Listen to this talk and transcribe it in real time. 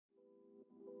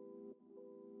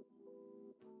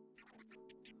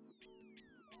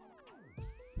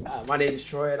My name is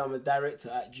Troy and I'm a director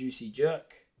at Juicy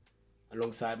Jerk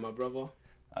alongside my brother.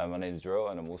 My name is Joel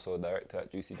and I'm also a director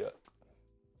at Juici Jerk.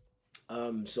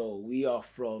 So we are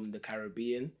from the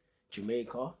Caribbean,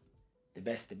 Jamaica, the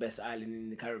best island in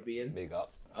the Caribbean. Big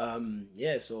up.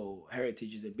 Yeah, so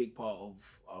heritage is a big part of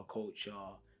our culture,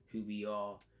 who we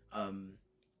are.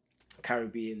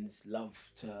 Caribbeans love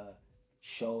to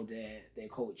show their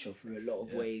culture through a lot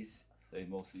of ways. So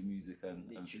mostly music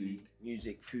and food.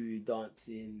 Music, food,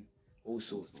 dancing, all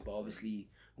sorts. But obviously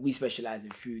we specialize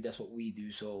in food, that's what we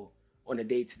do. So on a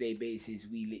day-to-day basis,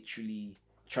 we literally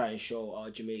try and show our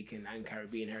Jamaican and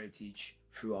Caribbean heritage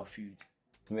through our food.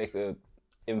 To make an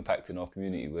impact in our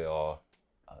community,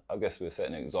 I guess we're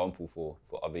setting an example for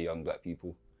other young black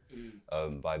people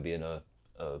by being a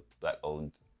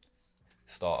black-owned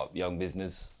startup young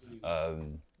business.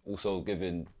 Also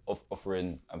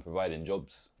offering and providing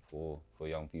jobs for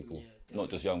young people, not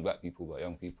just young black people, but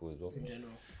young people as well. In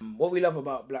general. What we love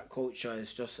about black culture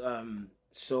is just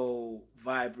so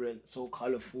vibrant, so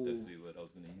colourful. Definitely the word I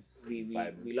was going to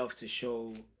use. We love to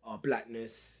show our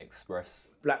blackness. Express.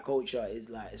 Black culture is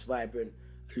it's vibrant.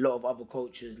 A lot of other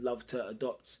cultures love to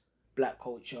adopt black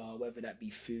culture, whether that be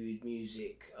food,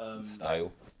 music,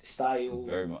 Style.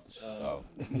 Very much style.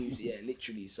 Music, yeah,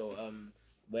 literally. So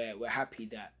we're happy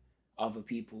that other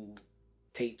people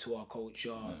take to our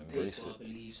culture, take to our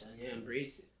beliefs, and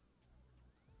embrace it.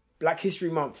 Black History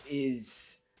Month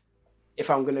is, if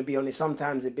I'm gonna be honest,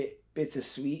 sometimes a bit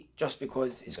bittersweet, just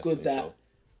because it's good that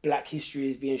Black history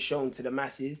is being shown to the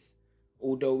masses.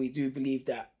 Although we do believe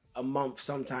that a month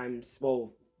sometimes,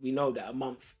 well, we know that a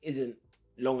month isn't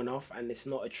long enough, and it's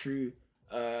not a true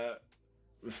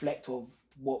reflect of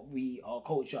what our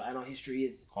culture and our history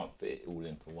is. Can't fit it all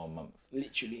into 1 month.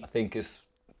 Literally. I think it's,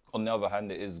 on the other hand,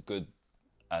 it is good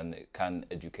and it can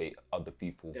educate other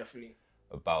people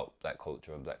about black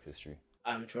culture and black history.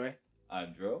 I'm Troy.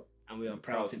 I'm Joel. And we are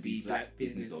proud to be black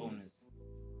business owners.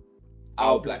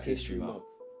 Our Black History Month.